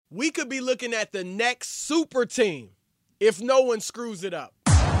we could be looking at the next super team if no one screws it up.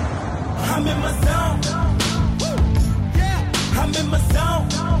 I'm in my zone. Yeah. I'm in my zone.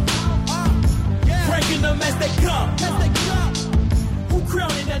 Breaking them as they come. Who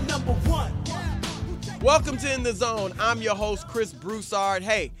crowning at number one? Welcome to In the Zone. I'm your host, Chris Broussard.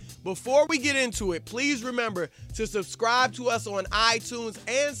 Hey, before we get into it, please remember to subscribe to us on iTunes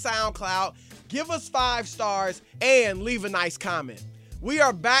and SoundCloud, give us 5 stars, and leave a nice comment. We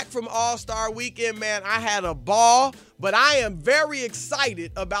are back from All-Star Weekend, man. I had a ball, but I am very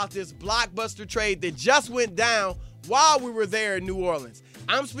excited about this blockbuster trade that just went down while we were there in New Orleans.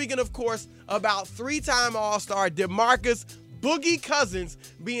 I'm speaking, of course, about 3-time All-Star DeMarcus Boogie Cousins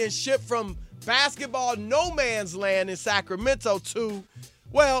being shipped from basketball no man's land in Sacramento to,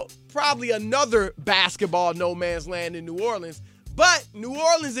 well, probably another basketball no man's land in New Orleans. But New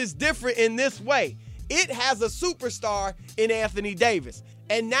Orleans is different in this way. It has a superstar in Anthony Davis.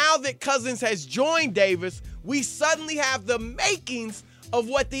 And now that Cousins has joined Davis, we suddenly have the makings of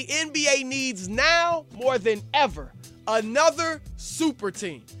what the NBA needs now more than ever. Another super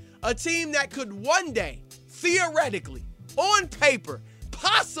team. A team that could one day, theoretically, on paper,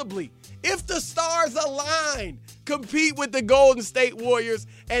 possibly, if the stars align, compete with the Golden State Warriors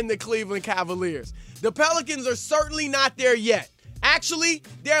and the Cleveland Cavaliers. The Pelicans are certainly not there yet. Actually,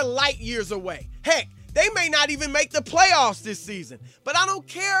 they're light years away. Heck, they may not even make the playoffs this season, but I don't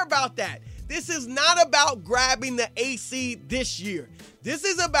care about that. This is not about grabbing the AC this year. This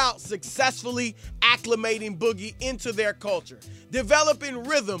is about successfully acclimating Boogie into their culture, developing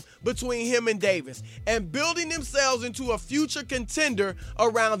rhythm between him and Davis, and building themselves into a future contender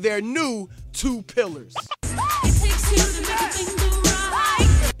around their new 2 pillars.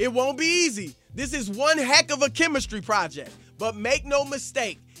 It won't be easy. This is one heck of a chemistry project, but make no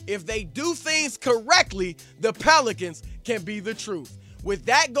mistake, if they do things correctly, the Pelicans can be the truth. With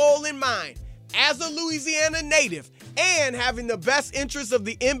that goal in mind, as a Louisiana native and having the best interests of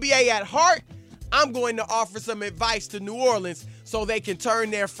the NBA at heart, I'm going to offer some advice to New Orleans so they can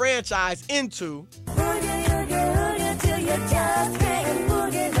turn their franchise into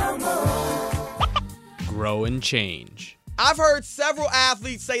Grow and change. I've heard several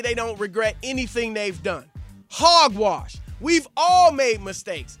athletes say they don't regret anything they've done. Hogwash. We've all made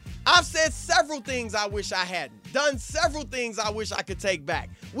mistakes. I've said several things I wish I hadn't. Done several things I wish I could take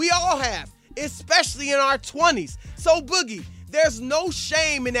back. We all have, especially in our 20s. So Boogie, there's no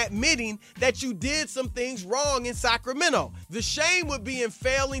shame in admitting that you did some things wrong in Sacramento. The shame would be in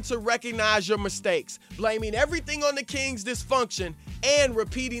failing to recognize your mistakes, blaming everything on the Kings' dysfunction, and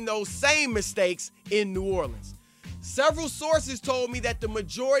repeating those same mistakes in New Orleans. Several sources told me that the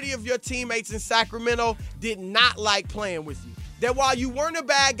majority of your teammates in Sacramento did not like playing with you. That while you weren't a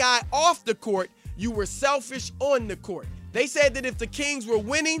bad guy off the court, you were selfish on the court. They said that if the Kings were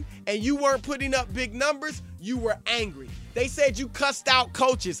winning and you weren't putting up big numbers, you were angry. They said you cussed out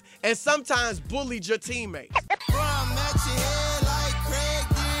coaches and sometimes bullied your teammates.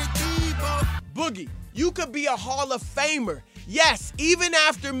 Boogie, you could be a Hall of Famer. Yes, even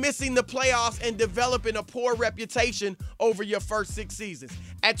after missing the playoffs and developing a poor reputation over your first 6 seasons.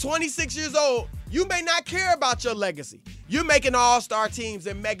 At 26 years old, you may not care about your legacy. You're making all-star teams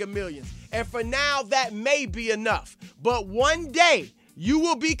and mega millions. And for now, that may be enough. But one day, you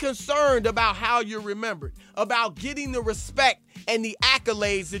will be concerned about how you're remembered, about getting the respect and the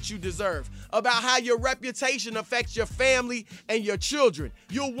accolades that you deserve, about how your reputation affects your family and your children.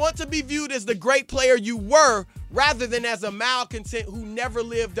 You'll want to be viewed as the great player you were rather than as a malcontent who never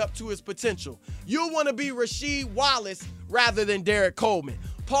lived up to his potential. You'll want to be Rasheed Wallace rather than Derek Coleman,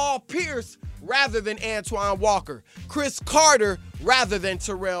 Paul Pierce rather than Antoine Walker, Chris Carter rather than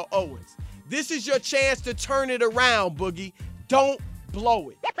Terrell Owens. This is your chance to turn it around, Boogie. Don't blow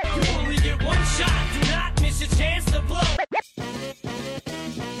it. You only get one shot. Do not miss your chance to blow.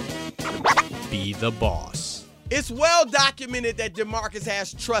 Be the boss. It's well documented that DeMarcus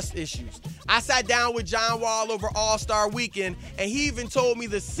has trust issues. I sat down with John Wall over All-Star Weekend, and he even told me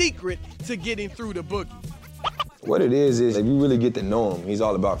the secret to getting through to Boogie. What it is if you really get to know him, he's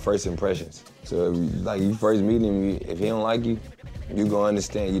all about first impressions. So if you first meet him, if he don't like you, you're gonna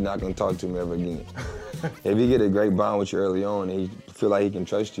understand you're not gonna talk to him ever again. If you get a great bond with you early on and he feel like he can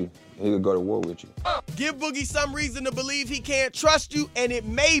trust you, he'll go to war with you. Give Boogie some reason to believe he can't trust you, and it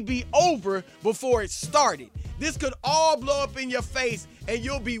may be over before it started. This could all blow up in your face, and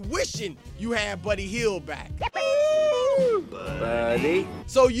you'll be wishing you had Buddy Hield back. Buddy.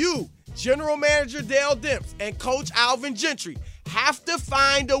 So you, General Manager Dale Demps and Coach Alvin Gentry, have to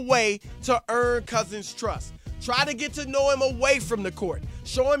find a way to earn Cousins' trust. Try to get to know him away from the court.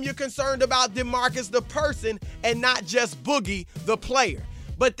 Show him you're concerned about DeMarcus the person and not just Boogie the player.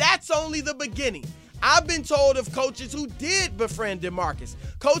 But that's only the beginning. I've been told of coaches who did befriend DeMarcus,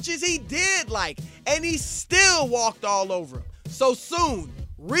 coaches he did like, and he still walked all over him. So soon,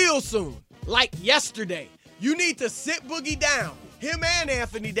 real soon, like yesterday, you need to sit Boogie down, him and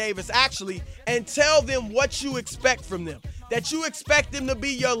Anthony Davis actually, and tell them what you expect from them. That you expect them to be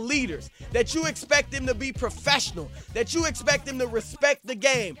your leaders, that you expect them to be professional, that you expect them to respect the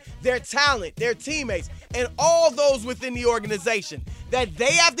game, their talent, their teammates, and all those within the organization. That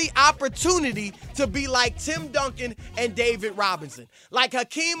they have the opportunity to be like Tim Duncan and David Robinson, like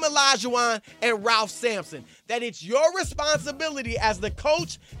Hakeem Olajuwon and Ralph Sampson. That it's your responsibility as the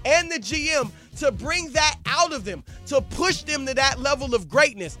coach and the GM to bring that out of them, to push them to that level of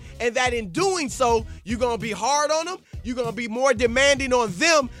greatness, and that in doing so, you're going to be hard on them, you're going to be more demanding on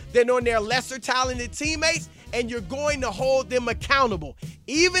them than on their lesser talented teammates, and you're going to hold them accountable,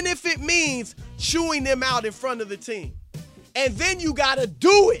 even if it means chewing them out in front of the team. And then you got to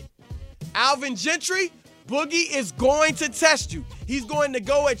do it. Alvin Gentry, Boogie is going to test you. He's going to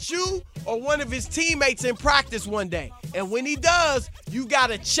go at you or one of his teammates in practice one day. And when he does, you got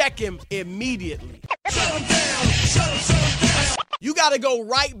to check him immediately. You got to go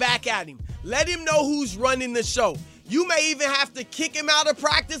right back at him. Let him know who's running the show. You may even have to kick him out of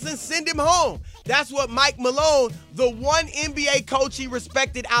practice and send him home. That's what Mike Malone, the one NBA coach he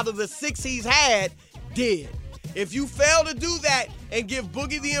respected out of the 6 he's had, did. If you fail to do that and give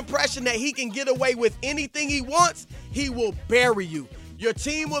Boogie the impression that he can get away with anything he wants, he will bury you. Your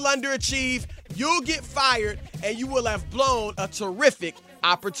team will underachieve, you'll get fired, and you will have blown a terrific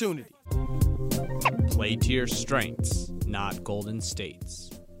opportunity. Play to your strengths, not Golden State's.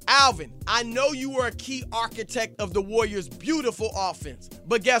 Alvin, I know you were a key architect of the Warriors' beautiful offense,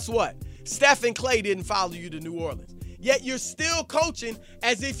 but guess what? Steph and Klay didn't follow you to New Orleans. Yet you're still coaching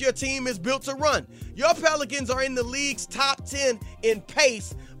as if your team is built to run. Your Pelicans are in the league's top 10 in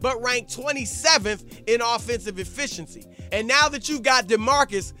pace, but ranked 27th in offensive efficiency. And now that you've got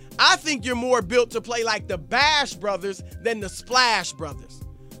DeMarcus, I think you're more built to play like the Bash Brothers than the Splash Brothers.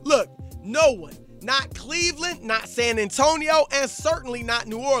 Look, no one, not Cleveland, not San Antonio, and certainly not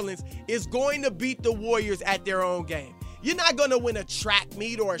New Orleans, is going to beat the Warriors at their own game. You're not going to win a track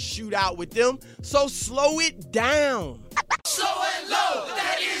meet or a shootout with them, so slow it down. Slow and low,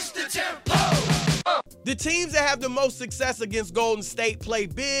 that is the tempo. The teams that have the most success against Golden State play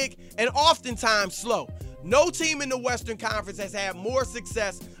big and oftentimes slow. No team in the Western Conference has had more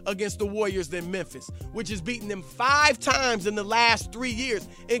success against the Warriors than Memphis, which has beaten them 5 times in the last 3 years,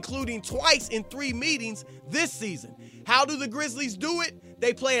 including twice in 3 meetings this season. How do the Grizzlies do it?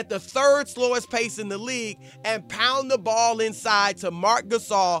 They play at the 3rd slowest pace in the league and pound the ball inside to Marc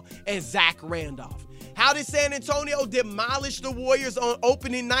Gasol and Zach Randolph. How did San Antonio demolish the Warriors on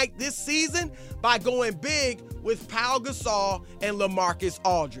opening night this season? By going big with Pau Gasol and LaMarcus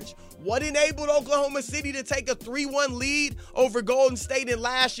Aldridge. What enabled Oklahoma City to take a 3-1 lead over Golden State in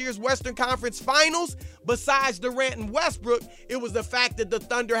last year's Western Conference Finals? Besides Durant and Westbrook, it was the fact that the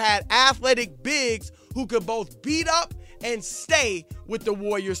Thunder had athletic bigs who could both beat up and stay with the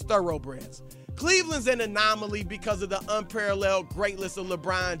Warriors' thoroughbreds. Cleveland's an anomaly because of the unparalleled greatness of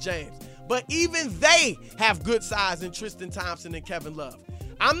LeBron James, but even they have good size in Tristan Thompson and Kevin Love.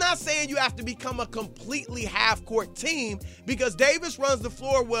 I'm not saying you have to become a completely half-court team because Davis runs the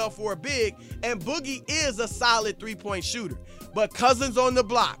floor well for a big and Boogie is a solid 3-point shooter. But Cousins on the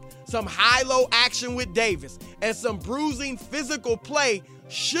block, some high-low action with Davis, and some bruising physical play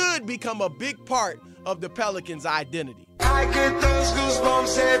should become a big part of the Pelicans' identity. I get those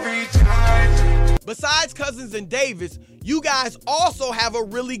goosebumps every time. Besides Cousins and Davis, you guys also have a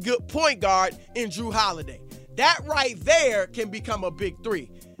really good point guard in Jrue Holiday. That right there can become a big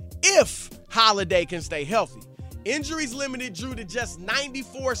 3, if Holiday can stay healthy. Injuries limited Jrue to just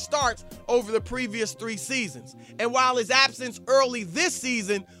 94 starts over the previous 3 seasons. And while his absence early this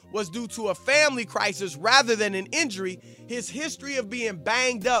season was due to a family crisis rather than an injury, his history of being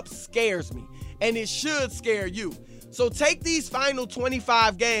banged up scares me, and it should scare you. So take these final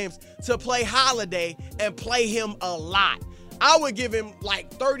 25 games to play Holiday and play him a lot. I would give him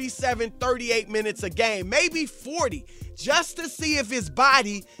like 37, 38 minutes a game, maybe 40, just to see if his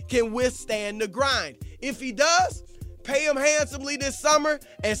body can withstand the grind. If he does, pay him handsomely this summer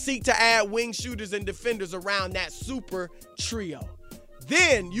and seek to add wing shooters and defenders around that super trio.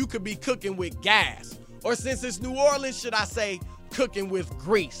 Then you could be cooking with gas. Or since it's New Orleans, should I say, cooking with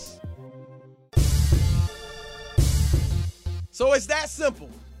grease. So it's that simple.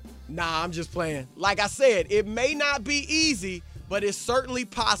 Nah, I'm just playing. Like I said, it may not be easy, but it's certainly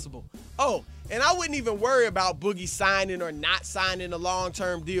possible. Oh, and I wouldn't even worry about Boogie signing or not signing a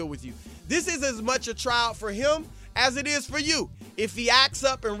long-term deal with you. This is as much a tryout for him as it is for you. If he acts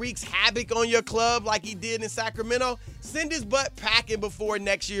up and wreaks havoc on your club like he did in Sacramento, send his butt packing before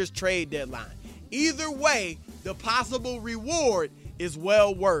next year's trade deadline. Either way, the possible reward is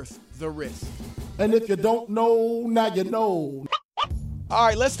well worth the risk. And if you don't know, now you know. All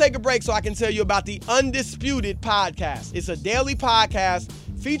right, let's take a break so I can tell you about the Undisputed Podcast. It's a daily podcast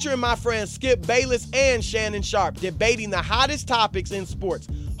featuring my friends Skip Bayless and Shannon Sharp debating the hottest topics in sports,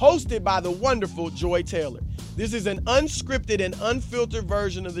 hosted by the wonderful Joy Taylor. This is an unscripted and unfiltered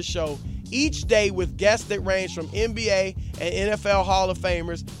version of the show, each day with guests that range from NBA and NFL Hall of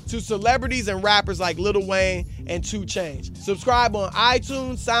Famers to celebrities and rappers like Lil Wayne and 2 Chainz. Subscribe on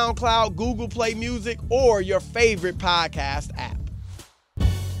iTunes, SoundCloud, Google Play Music, or your favorite podcast app.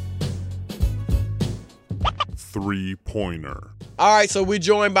 3-pointer. All right, so we're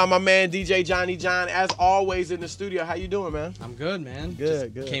joined by my man DJ Johnny John, as always in the studio. How you doing, man? I'm good, man.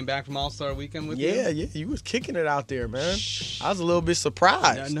 Good. Came back from All-Star Weekend with you. Yeah, you was kicking it out there, man. I was a little bit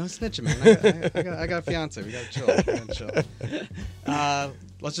surprised. No snitching, man. I got a fiance. We gotta chill.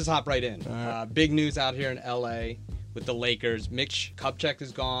 Let's just hop right in. Big news out here in LA with the Lakers. Mitch Kupchak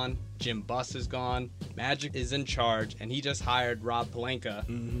is gone. Jim Buss is gone. Magic is in charge, and he just hired Rob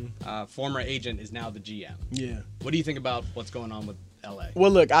Pelinka. Former agent is now the GM. Yeah. What do you think about what's going on with LA? Well,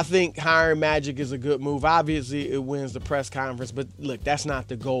 look, I think hiring Magic is a good move. Obviously, it wins the press conference, but look, that's not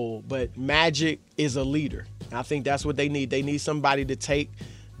the goal. But Magic is a leader. I think that's what they need. They need somebody to take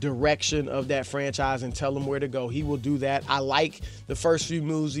direction of that franchise and tell them where to go. He will do that. I like the first few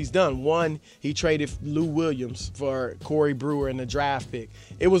moves he's done. One, he traded Lou Williams for Corey Brewer in the draft pick.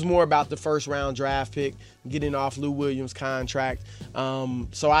 It was more about the first round draft pick, getting off Lou Williams' contract.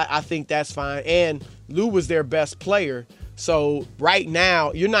 So I think that's fine. And Lou was their best player. So right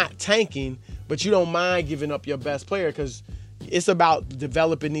now, you're not tanking, but you don't mind giving up your best player because it's about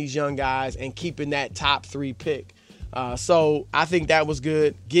developing these young guys and keeping that top 3 pick. So I think that was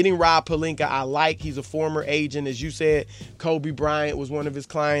good. Getting Rob Pelinka, I like. He's a former agent. As you said, Kobe Bryant was one of his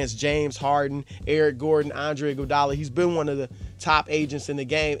clients, James Harden, Eric Gordon, Andre Iguodala. He's been one of the top agents in the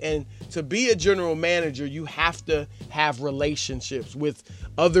game. And to be a general manager, you have to have relationships with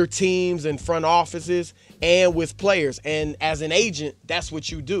other teams and front offices and with players. And as an agent, that's what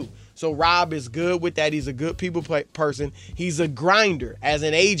you do. So Rob is good with that. He's a good people person. He's a grinder. As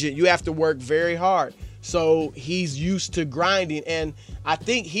an agent, you have to work very hard. So he's used to grinding, and I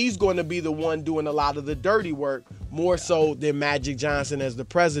think he's going to be the one doing a lot of the dirty work, more so than Magic Johnson as the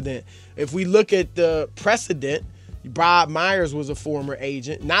president. If we look at the precedent, Bob Myers was a former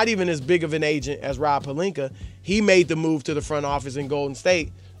agent, not even as big of an agent as Rob Pelinka. He made the move to the front office in Golden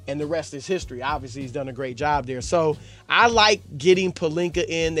State, and the rest is history. Obviously, he's done a great job there. So I like getting Pelinka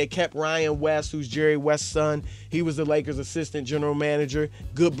in. They kept Ryan West, who's Jerry West's son. He was the Lakers' assistant general manager.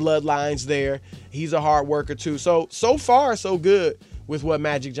 Good bloodlines there. He's a hard worker, too. So far, so good with what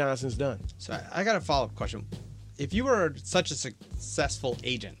Magic Johnson's done. So I got a follow-up question. If you were such a successful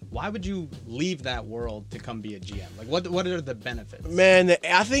agent, why would you leave that world to come be a GM? Like, what are the benefits? Man,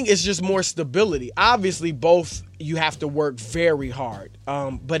 I think it's just more stability. Obviously, both you have to work very hard.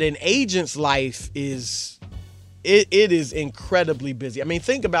 But an agent's life is incredibly busy. I mean,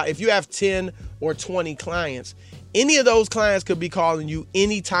 think about if you have 10 or 20 clients, any of those clients could be calling you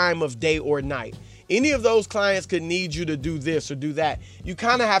any time of day or night. Any of those clients could need you to do this or do that. You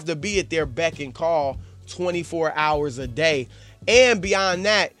kind of have to be at their beck and call 24 hours a day. And beyond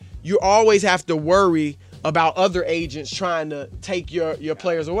that, you always have to worry about other agents trying to take your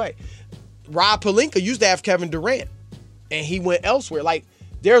players away. Rob Pelinka used to have Kevin Durant, and he went elsewhere. Like,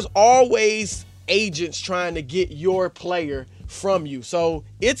 there's always agents trying to get your player from you. So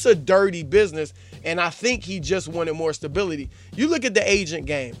it's a dirty business, and I think he just wanted more stability. You look at the agent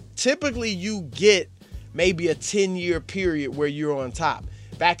game. Typically, you get maybe a 10-year period where you're on top.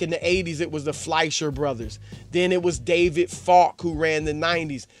 Back in the 80s, it was the Fleischer brothers. Then it was David Falk who ran the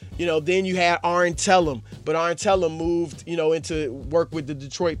 90s. Then you had Arn Tellem, but Arn Tellem moved, into work with the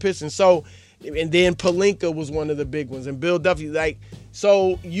Detroit Pistons. So, and then Pelinka was one of the big ones, and Bill Duffy.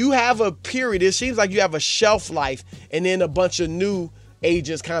 So you have a period. It seems like you have a shelf life, and then a bunch of new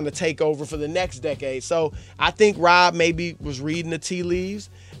agents kind of take over for the next decade. So I think Rob maybe was reading the tea leaves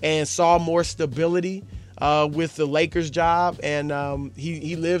and saw more stability with the Lakers job, and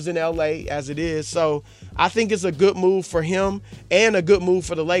he lives in LA as it is. So I think it's a good move for him and a good move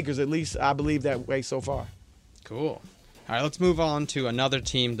for the Lakers. At least I believe that way so far. Cool. All right, let's move on to another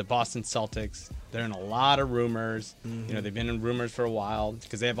team, the Boston Celtics. They're in a lot of rumors. Mm-hmm. They've been in rumors for a while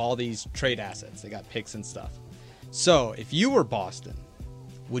because they have all these trade assets. They got picks and stuff. So if you were Boston,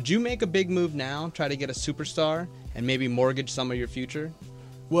 would you make a big move now, try to get a superstar, and maybe mortgage some of your future?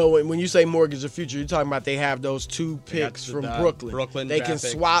 Well, when you say mortgage the future, you're talking about they have those 2 picks from Brooklyn. Brooklyn they can draft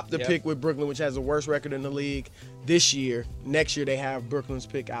picks. swap the Yep. pick with Brooklyn, which has the worst record in the league this year. Next year, they have Brooklyn's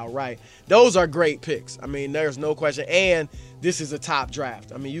pick outright. Those are great picks. I mean, there's no question. And this is a top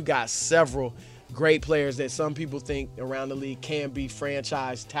draft. I mean, you got several great players that some people think around the league can be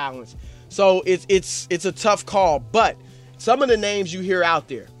franchise talents. So it's a tough call. But some of the names you hear out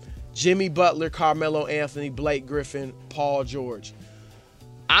there, Jimmy Butler, Carmelo Anthony, Blake Griffin, Paul George.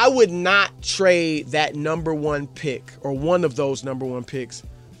 I would not trade that number 1 pick or one of those number 1 picks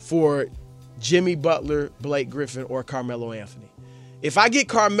for Jimmy Butler, Blake Griffin, or Carmelo Anthony. If I get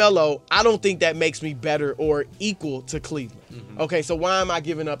Carmelo, I don't think that makes me better or equal to Cleveland. Mm-hmm. Okay, so why am I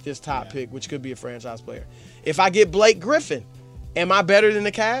giving up this top pick, which could be a franchise player? If I get Blake Griffin, am I better than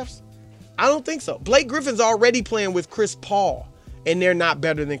the Cavs? I don't think so. Blake Griffin's already playing with Chris Paul, and they're not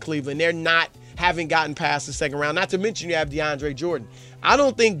better than Cleveland. They're not haven't gotten past the second round. Not to mention you have DeAndre Jordan. I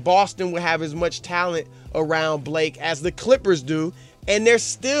don't think Boston will have as much talent around Blake as the Clippers do, and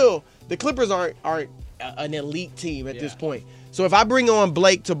the Clippers aren't an elite team at this point. So if I bring on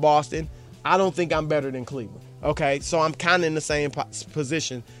Blake to Boston, I don't think I'm better than Cleveland. Okay, so I'm kind of in the same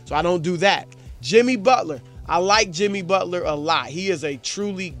position, so I don't do that. Jimmy Butler. I like Jimmy Butler a lot. He is a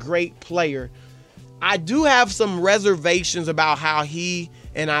truly great player. I do have some reservations about how he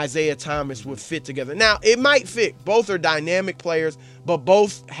and Isaiah Thomas would fit together. Now, it might fit. Both are dynamic players, but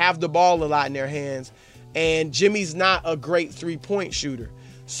both have the ball a lot in their hands. And Jimmy's not a great three-point shooter.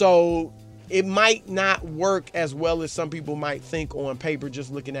 So it might not work as well as some people might think on paper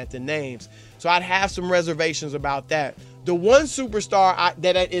just looking at the names. So I'd have some reservations about that. The one superstar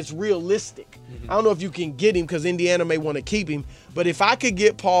that is realistic, I don't know if you can get him because Indiana may want to keep him, but if I could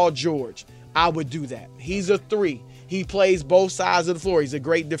get Paul George, I would do that. He's a 3. He plays both sides of the floor. He's a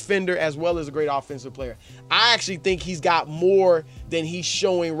great defender as well as a great offensive player. I actually think he's got more than he's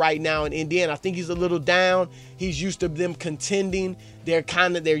showing right now in Indiana. I think he's a little down. He's used to them contending. They're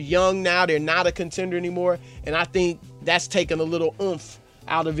young now. They're not a contender anymore. And I think that's taken a little oomph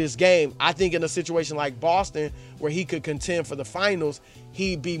out of his game. I think in a situation like Boston where he could contend for the finals,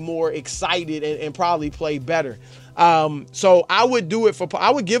 he'd be more excited and probably play better. So I would do it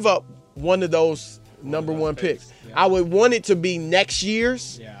I would give up one of those number 1 picks. Yeah. I would want it to be next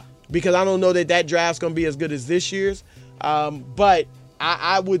year's because I don't know that draft's going to be as good as this year's. But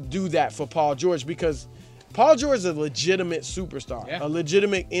I would do that for Paul George because Paul George is a legitimate superstar, a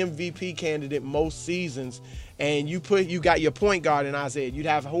legitimate MVP candidate most seasons. And you got your point guard in Isaiah. You'd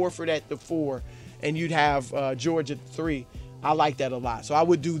have Horford at the 4, and you'd have George at the 3. I like that a lot. So I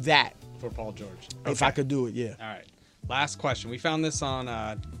would do that for Paul George. If I could do it, yeah. All right. Last question. We found this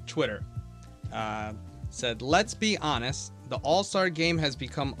on Twitter. Said, let's be honest, the All-Star game has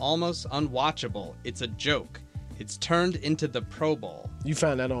become almost unwatchable. It's a joke. It's turned into the Pro Bowl. You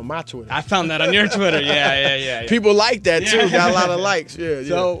found that on my Twitter. I found that on your Twitter. Yeah. People like that too. Got a lot of likes. Yeah.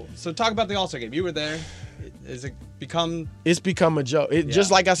 So talk about the All-Star game. You were there. Is it become? It's become a joke. Just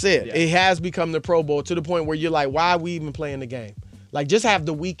like I said, it has become the Pro Bowl to the point where you're like, why are we even playing the game? Like, just have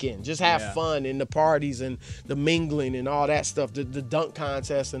the weekend. Just have fun and the parties and the mingling and all that stuff. The dunk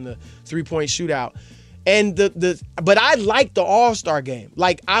contest and the 3-point shootout. And but I like the All-Star game.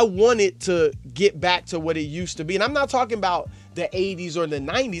 Like, I want it to get back to what it used to be. And I'm not talking about the 80s or the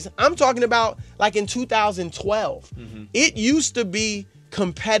 90s. I'm talking about like in 2012. It used to be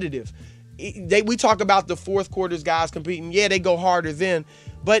competitive. We talk about the fourth quarters guys competing. Yeah, they go harder then.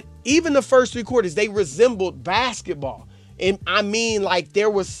 But even the first 3 quarters, they resembled basketball. And I mean, like, there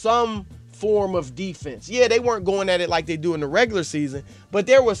was some form of defense. Yeah, they weren't going at it like they do in the regular season, but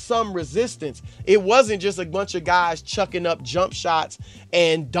there was some resistance. It wasn't just a bunch of guys chucking up jump shots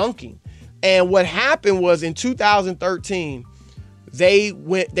and dunking. And what happened was in 2013, they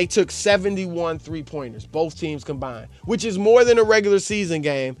took 71 3-pointers, both teams combined, which is more than a regular season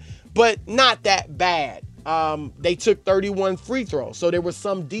game, but not that bad. They took 31 free throws, so there was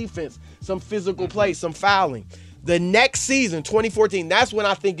some defense, some physical play, some fouling. The next season, 2014, that's when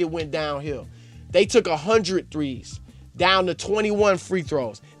I think it went downhill. They took 100 threes, down to 21 free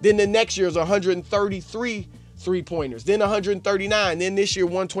throws. Then the next year is 133 3-pointers, then 139, then this year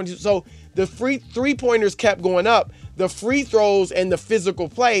 122. So the free 3-pointers kept going up. The free throws and the physical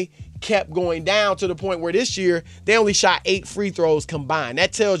play kept going down to the point where this year they only shot 8 free throws combined.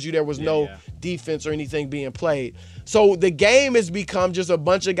 That tells you there was no defense or anything being played. So the game has become just a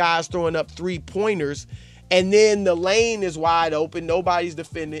bunch of guys throwing up 3-pointers. And then the lane is wide open. Nobody's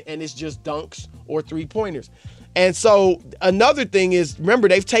defending, and it's just dunks or 3-pointers. And so another thing is, remember,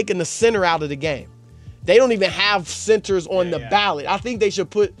 they've taken the center out of the game. They don't even have centers on the ballot. I think they should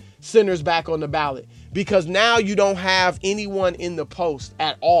put centers back on the ballot because now you don't have anyone in the post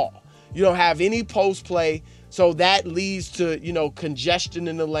at all. You don't have any post play, so that leads to, congestion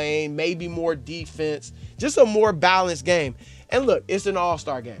in the lane, maybe more defense, just a more balanced game. And look, it's an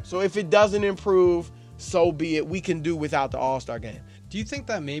all-star game. So if it doesn't improve, so be it. We can do without the all-star game. Do you think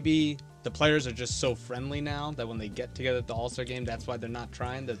that maybe the players are just so friendly now that when they get together at the All-Star game, that's why they're not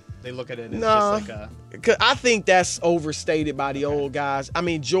trying, that they look at it as just like a... I think that's overstated by the old guys. I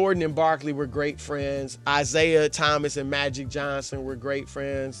mean, Jordan and Barkley were great friends. Isaiah Thomas and Magic Johnson were great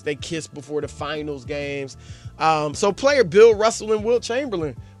friends. They kissed before the finals games. So Bill Russell and Wilt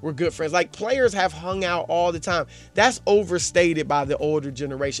Chamberlain were good friends. Like, players have hung out all the time. That's overstated by the older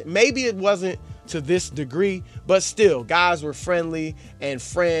generation. Maybe it wasn't to this degree, but still, guys were friendly and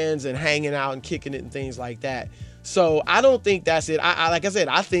friends and hanging out and kicking it and things like that. So I don't think that's it. Like I said,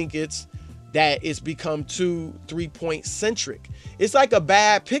 I think it's that it's become too 3-point centric. It's like a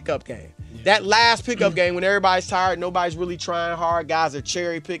bad pickup game. Yeah. That last pickup game when everybody's tired, nobody's really trying hard, guys are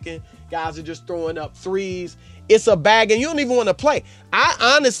cherry picking, guys are just throwing up threes. It's a bad game. You don't even want to play.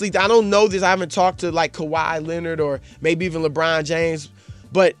 I don't know this. I haven't talked to like Kawhi Leonard or maybe even LeBron James,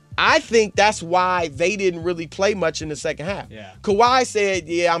 but I think that's why they didn't really play much in the second half. Yeah. Kawhi said,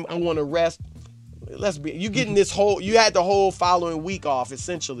 I want to rest. You getting this you had the whole following week off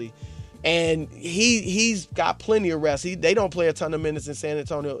essentially. And he's got plenty of rest. They don't play a ton of minutes in San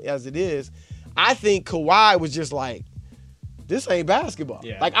Antonio as it is. I think Kawhi was just like, this ain't basketball.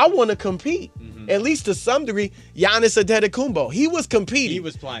 Yeah. Like, I want to compete. Mm-hmm. At least to some degree. Giannis Antetokounmpo, he was competing. He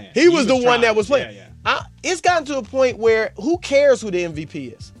was playing. He was the one that was playing. Yeah. It's gotten to a point where who cares who the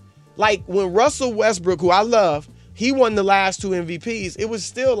MVP is? Like, when Russell Westbrook, who I love, he won the last 2 MVPs, it was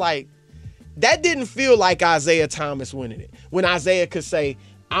still like, that didn't feel like Isaiah Thomas winning it. When Isaiah could say,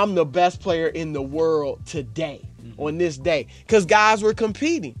 I'm the best player in the world today, on this day. Because guys were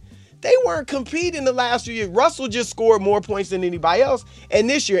competing. They weren't competing the last few years. Russell just scored more points than anybody else. And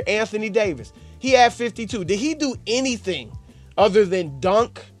this year, Anthony Davis, he had 52. Did he do anything other than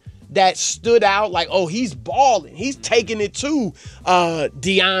dunk that stood out? Like, oh, he's balling. He's taking it to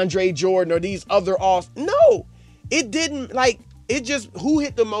DeAndre Jordan or these other No, it didn't. Like, it just, who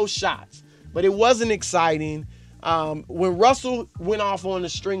hit the most shots? But it wasn't exciting. When Russell went off on a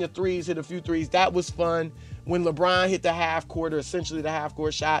string of threes, hit a few threes, that was fun. When LeBron hit the half court, or essentially the half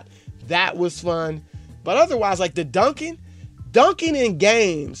court shot, that was fun. But otherwise, like the dunking in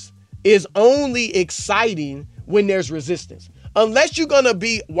games is only exciting when there's resistance. Unless you're going to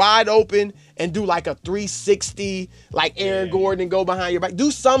be wide open and do like a 360, like Aaron Gordon, and go behind your back,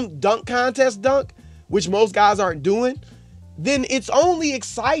 do some dunk contest dunk, which most guys aren't doing, then it's only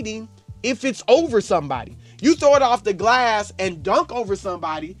exciting if it's over somebody. You throw it off the glass and dunk over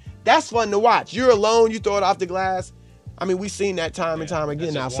somebody, that's fun to watch. You're alone, you throw it off the glass. I mean, we've seen that time and time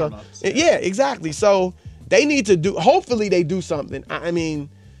again now. So, yeah, exactly. So they need to hopefully they do something. I mean,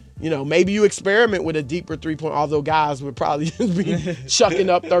 maybe you experiment with a deeper 3-point, although guys would probably just be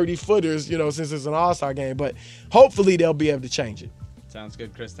chucking up 30-footers, since it's an all-star game. But hopefully they'll be able to change it. Sounds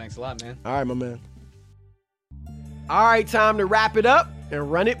good, Chris. Thanks a lot, man. All right, my man. All right, time to wrap it up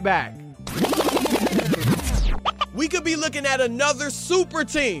and run it back. We could be looking at another super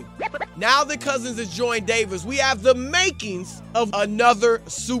team. Now that Cousins has joined Davis, we have the makings of another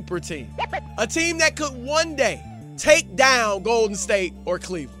super team. A team that could one day take down Golden State or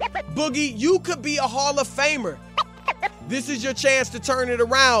Cleveland. Boogie, you could be a Hall of Famer. This is your chance to turn it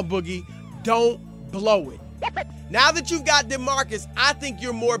around, Boogie. Don't blow it. Now that you've got DeMarcus, I think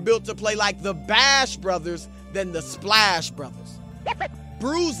you're more built to play like the Bash Brothers than the Splash Brothers.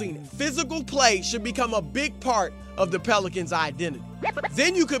 Bruising, physical play should become a big part of the Pelicans' identity.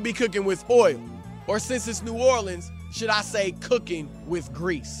 Then you could be cooking with oil. Or since it's New Orleans, should I say cooking with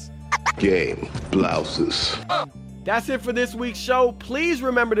grease? Game blouses. That's it for this week's show. Please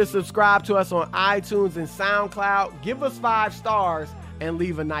remember to subscribe to us on iTunes and SoundCloud. Give us 5 stars and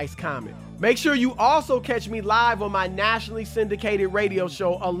leave a nice comment. Make sure you also catch me live on my nationally syndicated radio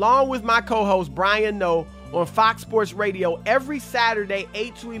show along with my co-host Brian Noe on Fox Sports Radio every Saturday,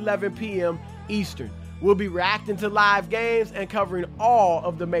 8 to 11 p.m. Eastern. We'll be reacting to live games and covering all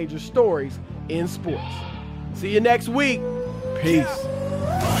of the major stories in sports. See you next week. Peace.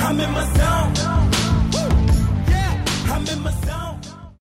 I'm in my zone.